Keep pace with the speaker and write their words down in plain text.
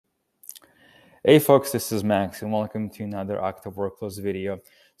Hey folks, this is Max and welcome to another Octave Workflows video.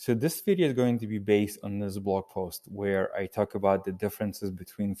 So this video is going to be based on this blog post where I talk about the differences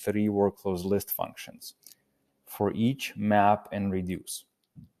between three workflows list functions: for each, map, and reduce.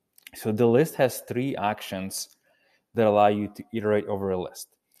 So the list has three actions that allow you to iterate over a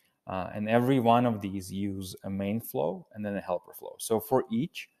list. And every one of these use a main flow and then a helper flow. So for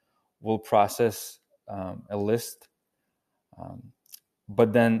each, we'll process a list,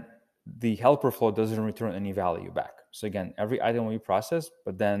 but then the helper flow doesn't return any value back. So again, every item will be processed,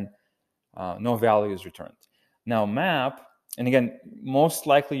 but then no value is returned. Now map, and again, most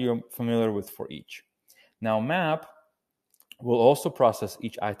likely you're familiar with for each. Now map will also process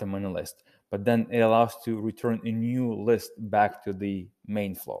each item on a list, but then it allows to return a new list back to the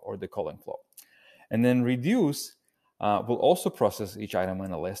main flow or the calling flow. And then reduce will also process each item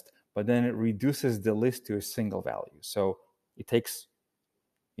on a list, but then it reduces the list to a single value. So it takes,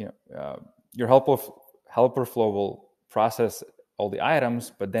 your helper flow will process all the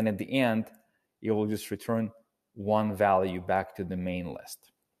items, but then at the end, it will just return one value back to the main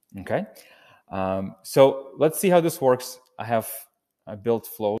list. Okay. So let's see how this works. I built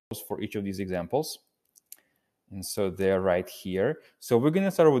flows for each of these examples. And so they're right here. So we're going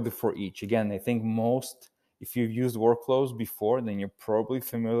to start with the for each. Again, I think if you've used workflows before, then you're probably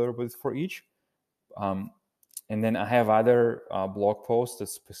familiar with for each. And then I have other blog posts that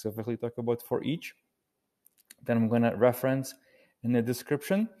specifically talk about for each that I'm going to reference in the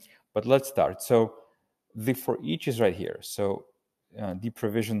description. But let's start. So the for each is right here. So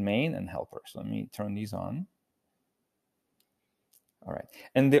deprovision main and helper. So let me turn these on. All right.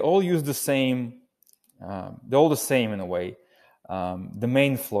 And they all use the same, they're all the same in a way. The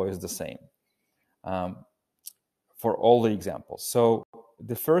main flow is the same for all the examples. So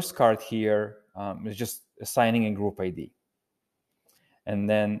the first card here is just assigning a group ID. And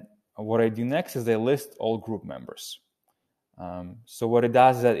then what I do next is I list all group members. So what it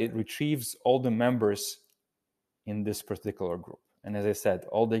does is that it retrieves all the members in this particular group. And as I said,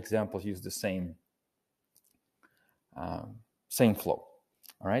 all the examples use the same flow.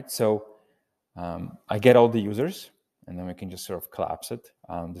 All right, so I get all the users, and then we can just sort of collapse it.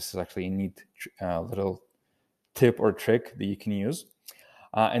 This is actually a neat little tip or trick that you can use.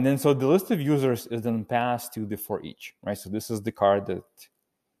 And then so the list of users is then passed to the for each, right? So this is the card that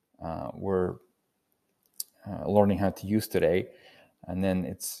we're learning how to use today. And then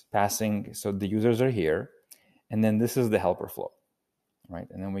it's passing, so the users are here. And then this is the helper flow, right?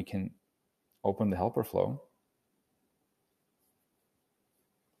 And then we can open the helper flow.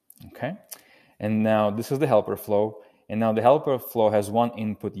 Okay. And now this is the helper flow. And now the helper flow has one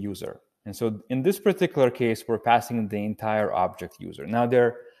input user. And so in this particular case, we're passing the entire object user. Now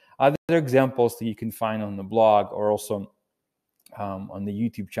there are other examples that you can find on the blog or also on the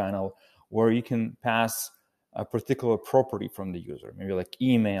YouTube channel where you can pass a particular property from the user, maybe like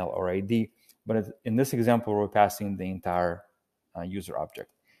email or ID. But in this example, we're passing the entire user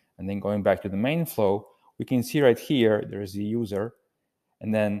object. And then going back to the main flow, we can see right here, there's the user,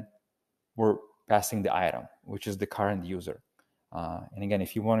 and then we're passing the item, which is the current user. And again,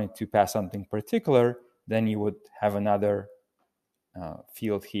 if you wanted to pass something particular, then you would have another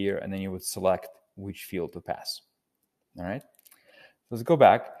field here, and then you would select which field to pass. All right, let's go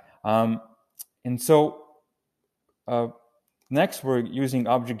back. And so next, we're using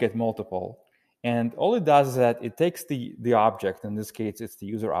object get multiple. And all it does is that it takes the object, in this case, it's the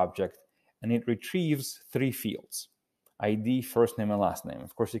user object, and it retrieves three fields: ID, first name, and last name.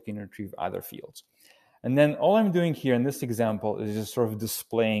 Of course, you can retrieve other fields. And then all I'm doing here in this example is just sort of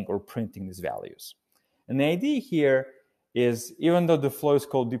displaying or printing these values. And the idea here is, even though the flow is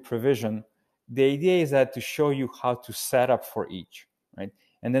called deprovision, the idea is that to show you how to set up for each, right?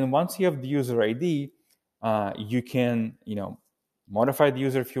 And then once you have the user ID, you can, modify the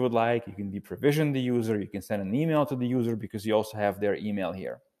user if you would like. You can deprovision the user. You can send an email to the user because you also have their email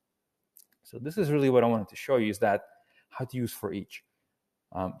here. So this is really what I wanted to show you, is that how to use for each.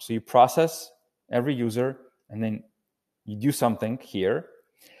 So you process every user, and then you do something here.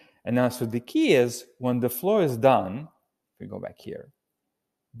 And now, so the key is when the flow is done, if we go back here,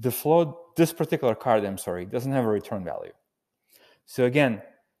 the flow, this particular card, doesn't have a return value. So again,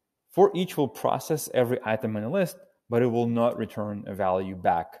 for each will process every item in the list, but it will not return a value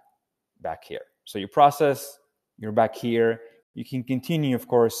back here. So you process, you're back here. You can continue, of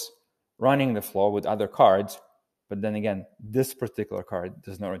course, running the flow with other cards, but then again, this particular card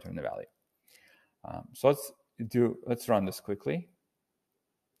does not return the value. So let's run this quickly.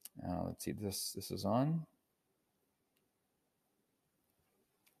 Let's see, this is on.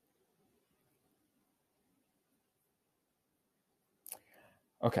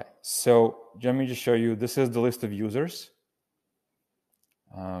 Okay, so let me just show you. This is the list of users.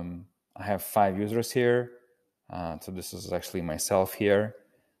 I have 5 users here. So this is actually myself here.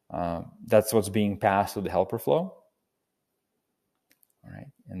 That's what's being passed to the helper flow. All right,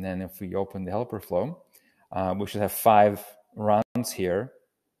 and then if we open the helper flow, we should have 5 runs here,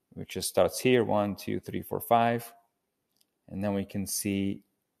 which just starts here, 1, 2, 3, 4, 5. And then we can see,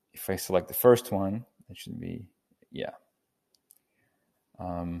 if I select the first one, it should be, yeah.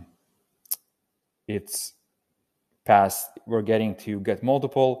 It's passed, we're getting to get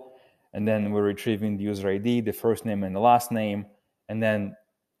multiple, and then we're retrieving the user ID, the first name and the last name, and then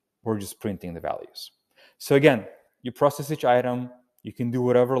we're just printing the values. So again, you process each item, you can do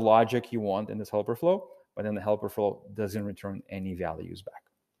whatever logic you want in this helper flow, but then the helper flow doesn't return any values back,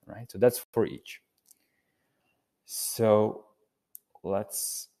 right? So that's for each. So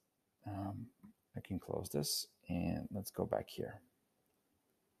let's, I can close this and let's go back here.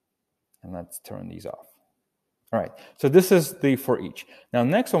 And let's turn these off. All right, so this is the for each. Now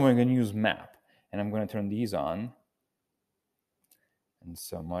next one, we're going to use map, and I'm going to turn these on. And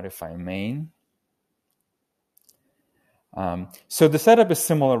so modify main. So the setup is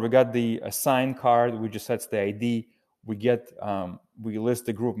similar. We got the assign card, we just sets the ID. We get, we list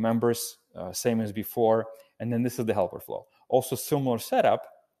the group members, same as before, and then this is the helper flow. Also similar setup.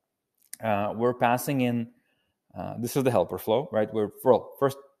 We're passing in, this is the helper flow, right?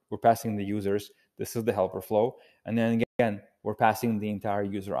 First we're passing the users. This is the helper flow. And then again, we're passing the entire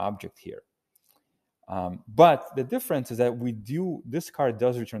user object here. But the difference is that this card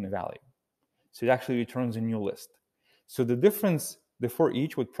does return a value. So it actually returns a new list. So the difference, the for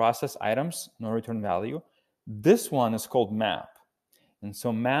each would process items, no return value. This one is called map. And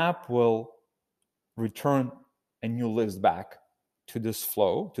so map will return a new list back to this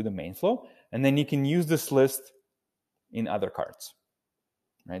flow, to the main flow. And then you can use this list in other cards,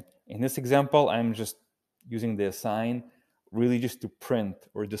 right? In this example, I'm just using the assign really just to print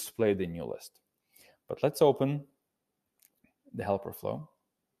or display the new list. But let's open the helper flow.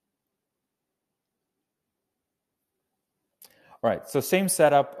 All right, so same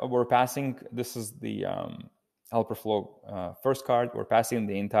setup. We're passing, this is the helper flow first card. We're passing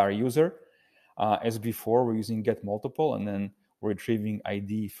the entire user. As before, we're using get multiple, and then we're retrieving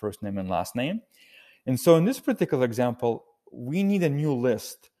ID, first name, and last name. And so in this particular example, we need a new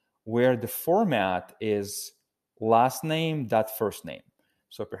list where the format is last name dot first name.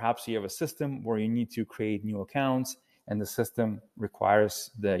 So perhaps you have a system where you need to create new accounts, and the system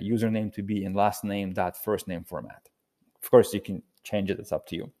requires the username to be in last name dot first name format. Of course, you can change it. It's up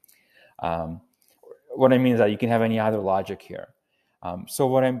to you. What I mean is that you can have any other logic here. So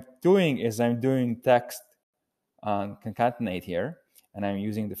what I'm doing is I'm doing text concatenate here, and I'm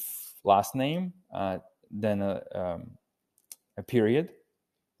using the last name, then a period,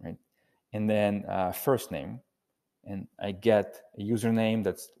 right? And then first name. And I get a username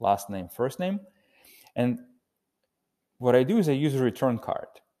that's last name, first name. And what I do is I use a return card.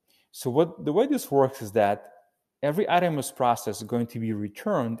 So the way this works is that every item is processed is going to be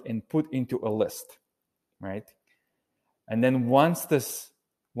returned and put into a list, right? And then once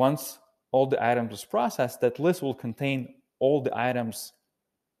all the items is processed, that list will contain all the items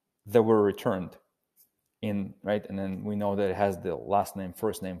that were returned in, right? And then we know that it has the last name,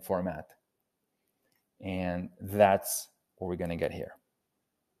 first name format. And that's what we're going to get here.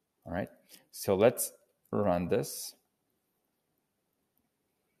 All right. So let's run this.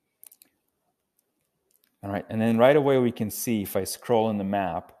 All right. And then right away, we can see, if I scroll in the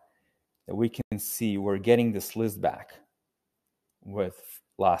map, that we can see we're getting this list back with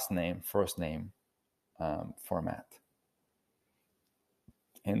last name, first name format.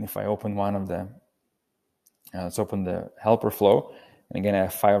 And if I open one of them, let's open the helper flow. And again, I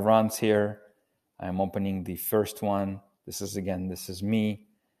have 5 runs here. I'm opening the first one. This is me.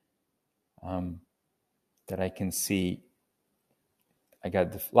 That I can see. I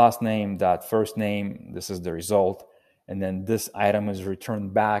got the last name, that first name. This is the result. And then this item is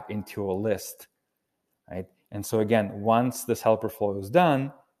returned back into a list, right? And so again, once this helper flow is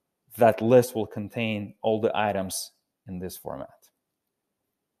done, that list will contain all the items in this format.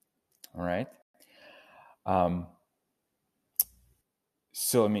 All right.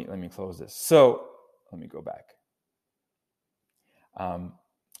 So let me close this. So let me go back.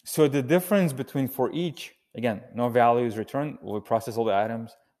 So the difference between for each, again, no value is returned. We process all the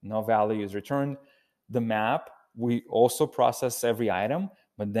items. No value is returned. The map, we also process every item,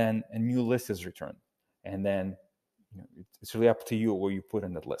 but then a new list is returned. And then it's really up to you where you put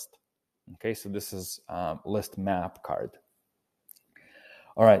in that list. Okay, so this is list map card.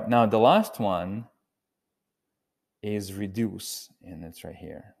 All right, now the last one is reduce, and it's right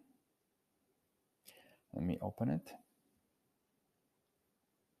here. Let me open it.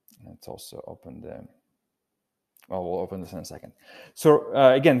 Let's also open the, well, we'll open this in a second. So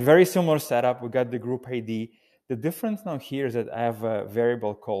again, very similar setup. We got the group ID. The difference now here is that I have a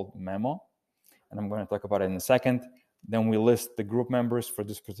variable called memo, and I'm going to talk about it in a second. Then we list the group members for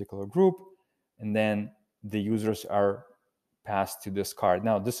this particular group, and then the users are passed to this card.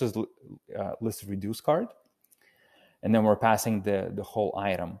 Now this is list reduce card, and then we're passing the whole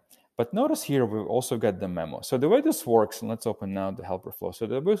item. But notice here we've also got the memo. So the way this works, and let's open now the helper flow. So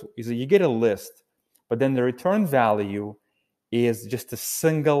the way is that you get a list, but then the return value is just a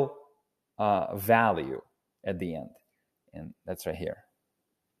single value at the end, and that's right here.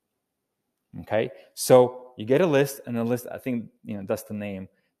 Okay, so you get a list, and the list, I think, that's the name.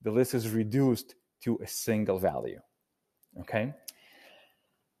 The list is reduced to a single value. Okay,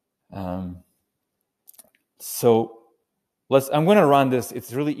 so I'm going to run this.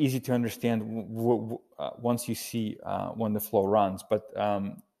 It's really easy to understand once you see when the flow runs. But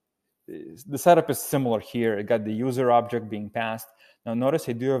the setup is similar here. I got the user object being passed. Now notice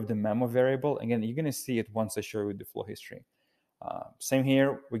I do have the memo variable. Again, you're going to see it once I show you the flow history. Same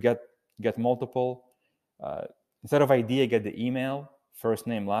here. We get multiple. Instead of ID, I get the email, first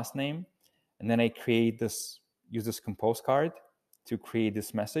name, last name, and then I use this compose card to create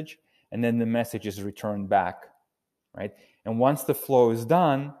this message, and then the message is returned back, right? And once the flow is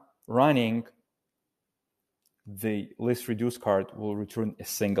done running, the list reduce card will return a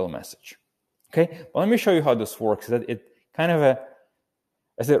single message. Okay, well, let me show you how this works. That it kind of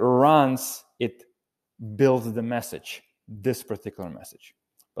as it runs, it builds the message, this particular message.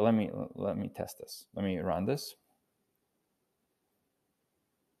 But let me test this. Let me run this.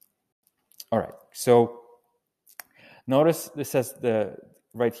 All right, so notice this says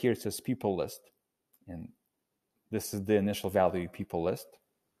right here it says people list, and this is the initial value people list.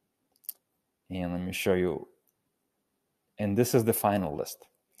 And let me show you. And this is the final list.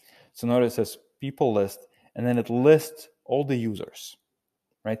 So notice it says people list, and then it lists all the users,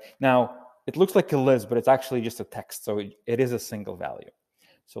 right? Now, it looks like a list, but it's actually just a text, so it is a single value.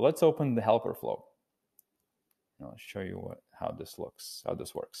 So let's open the helper flow. And I'll show you how this looks, how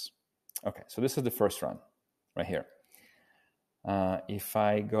this works. Okay, so this is the first run right here. If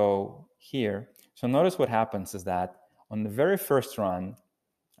I go here, so notice what happens is that on the very first run,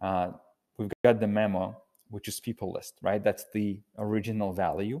 we've got the memo, which is people list, right? That's the original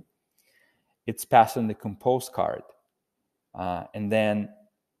value. It's passed in the compose card. And then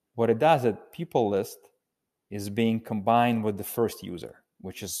what it does is people list is being combined with the first user,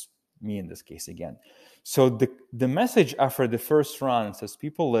 which is me in this case again. So the message after the first run says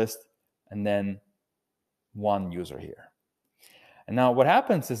people list and then one user here. And now what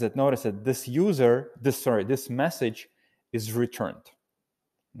happens is that notice that this message is returned.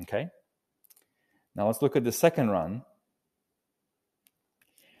 Okay? Now let's look at the second run.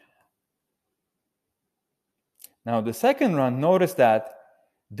 Now the second run, notice that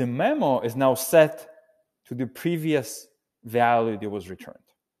the memo is now set to the previous value that was returned.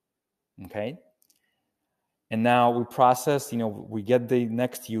 Okay? And now we process, we get the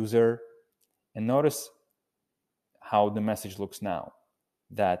next user, and notice how the message looks now.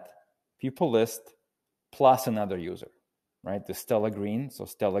 That people list plus another user, right? The Stella Green, so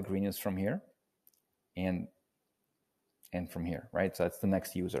Stella Green is from here. And from here, right? So that's the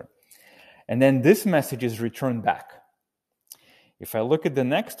next user. And then this message is returned back. If I look at the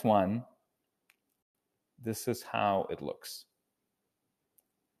next one, this is how it looks.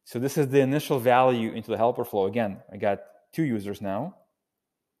 So this is the initial value into the helper flow. Again, I got 2 users now,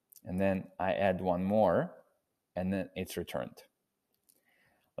 and then I add one more, and then it's returned.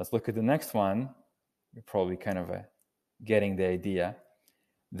 Let's look at the next one. You're probably kind of getting the idea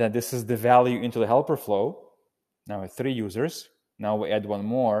that this is the value into the helper flow. Now I have 3 users. Now we add one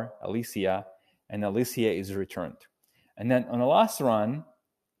more, Alicia, and Alicia is returned. And then on the last run,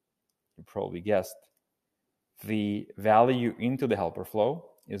 you probably guessed, the value into the helper flow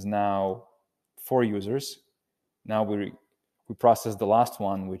is now 4 users. Now we process the last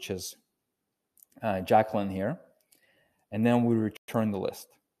one, which is Jacqueline here, and then we return the list,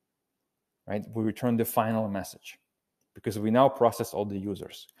 right? We return the final message because we now process all the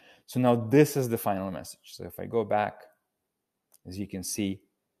users. So now this is the final message. So if I go back, as you can see,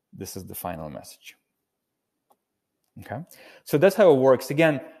 this is the final message. Okay, so that's how it works.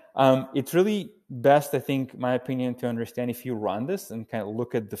 Again, it's really best, I think, my opinion, to understand if you run this and kind of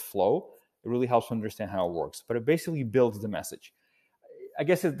look at the flow. It really helps understand how it works. But it basically builds the message. I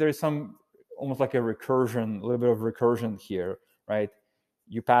guess there's some almost like a recursion, a little bit of recursion here, right?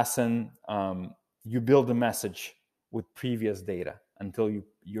 You pass in, you build the message with previous data until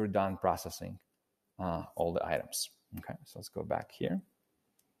you're done processing all the items. Okay, so let's go back here.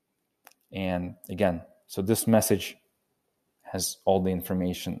 And again, so this message has all the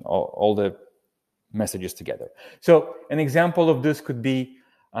information, all the messages together. So an example of this could be,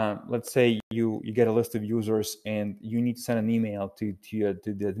 let's say you get a list of users and you need to send an email to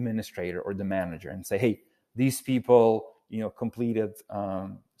the administrator or the manager and say, hey, these people completed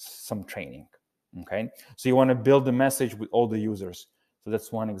some training. Okay, so you want to build a message with all the users. So that's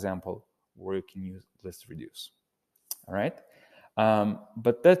one example where you can use list reduce. All right,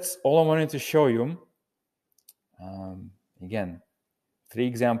 but that's all I wanted to show you. Again, 3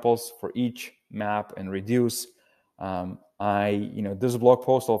 examples for each map and reduce. This blog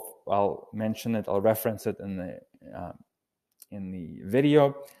post, I'll mention it, I'll reference it in the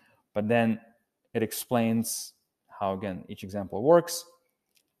video, but then it explains how, again, each example works.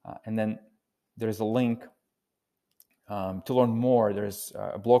 And then there's a link to learn more. There's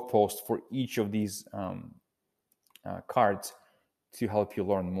a blog post for each of these cards to help you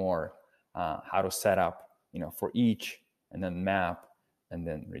learn more how to set up, for each, and then map, and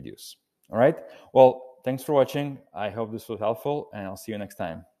then reduce. All right. Well, thanks for watching. I hope this was helpful, and I'll see you next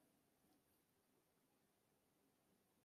time.